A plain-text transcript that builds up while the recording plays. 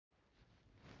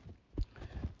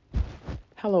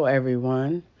Hello,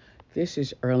 everyone. This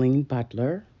is Erlene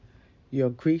Butler,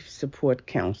 your grief support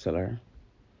counselor.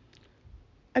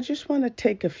 I just want to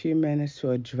take a few minutes to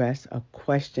address a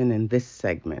question in this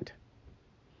segment.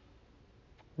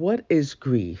 What is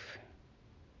grief?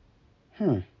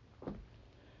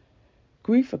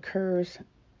 Grief occurs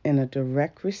in a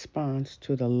direct response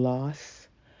to the loss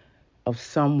of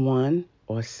someone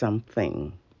or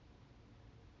something.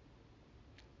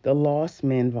 The loss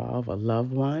may involve a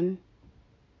loved one,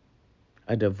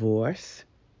 a divorce,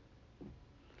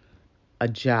 a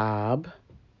job.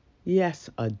 Yes,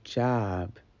 a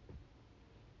job.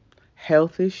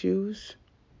 Health issues,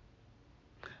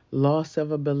 loss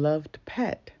of a beloved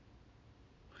pet,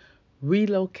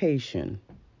 relocation.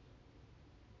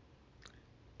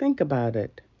 Think about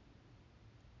it.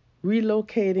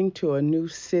 Relocating to a new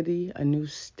city, a new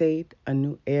state, a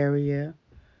new area,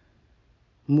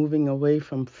 moving away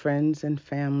from friends and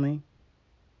family.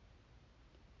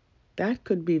 That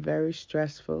could be very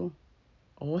stressful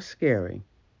or scary,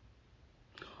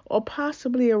 or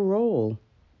possibly a role.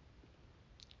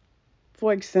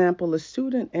 For example, a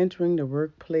student entering the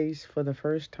workplace for the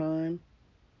first time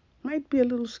might be a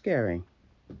little scary,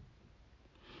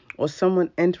 or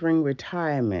someone entering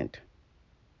retirement.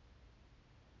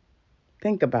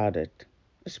 Think about it,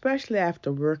 especially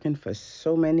after working for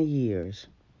so many years.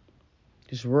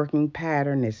 This working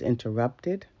pattern is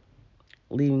interrupted,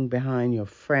 leaving behind your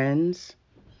friends,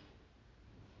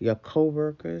 your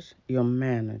coworkers, your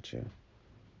manager,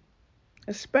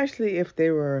 especially if they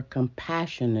were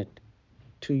compassionate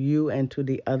to you and to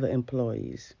the other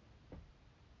employees.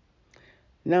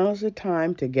 Now's the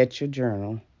time to get your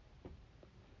journal.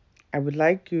 I would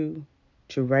like you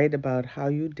to write about how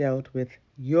you dealt with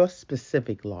your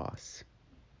specific loss.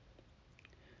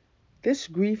 This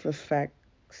grief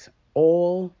affects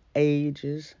all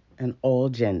ages and all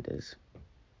genders.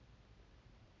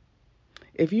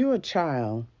 If you're a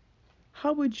child,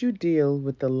 how would you deal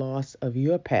with the loss of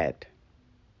your pet?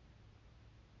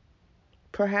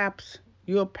 Perhaps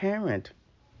you're a parent.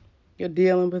 You're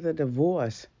dealing with a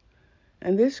divorce,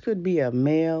 and this could be a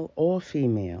male or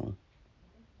female.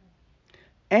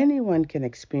 Anyone can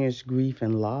experience grief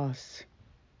and loss.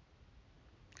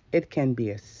 It can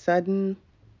be a sudden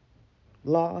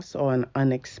loss or an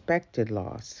unexpected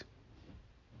loss.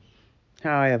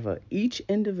 However, each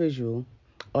individual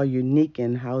are unique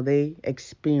in how they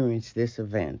experience this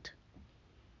event.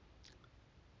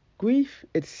 Grief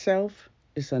itself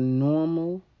is a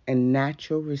normal and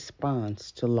natural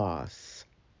response to loss.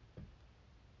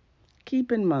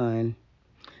 Keep in mind,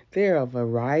 there are a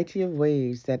variety of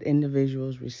ways that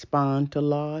individuals respond to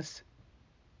loss.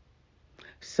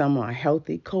 Some are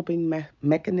healthy coping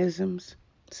mechanisms,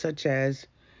 such as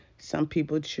some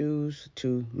people choose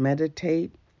to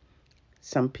meditate,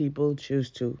 some people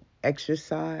choose to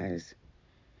exercise,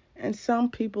 and some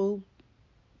people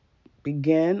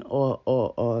begin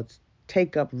or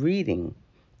take up reading.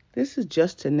 This is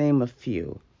just to name a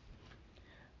few.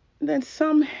 Then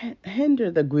some hinder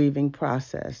the grieving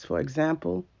process. For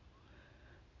example,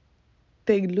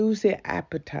 they lose their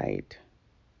appetite.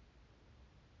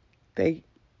 They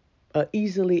are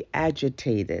easily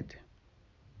agitated.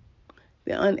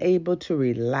 They're unable to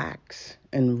relax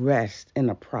and rest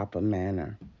in a proper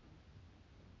manner.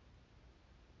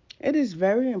 It is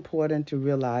very important to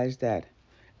realize that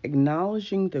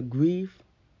acknowledging the grief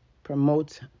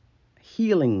promotes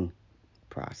healing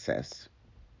process.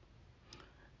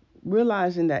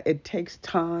 Realizing that it takes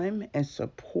time and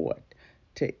support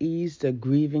to ease the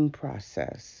grieving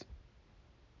process.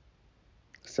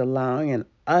 It's allowing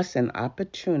us an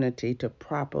opportunity to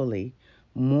properly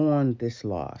mourn this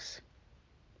loss.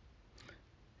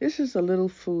 This is a little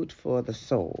food for the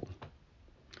soul.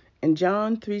 In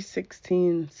John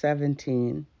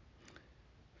 3:16-17,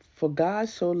 for God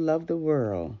so loved the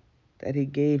world that he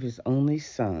gave his only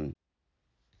son,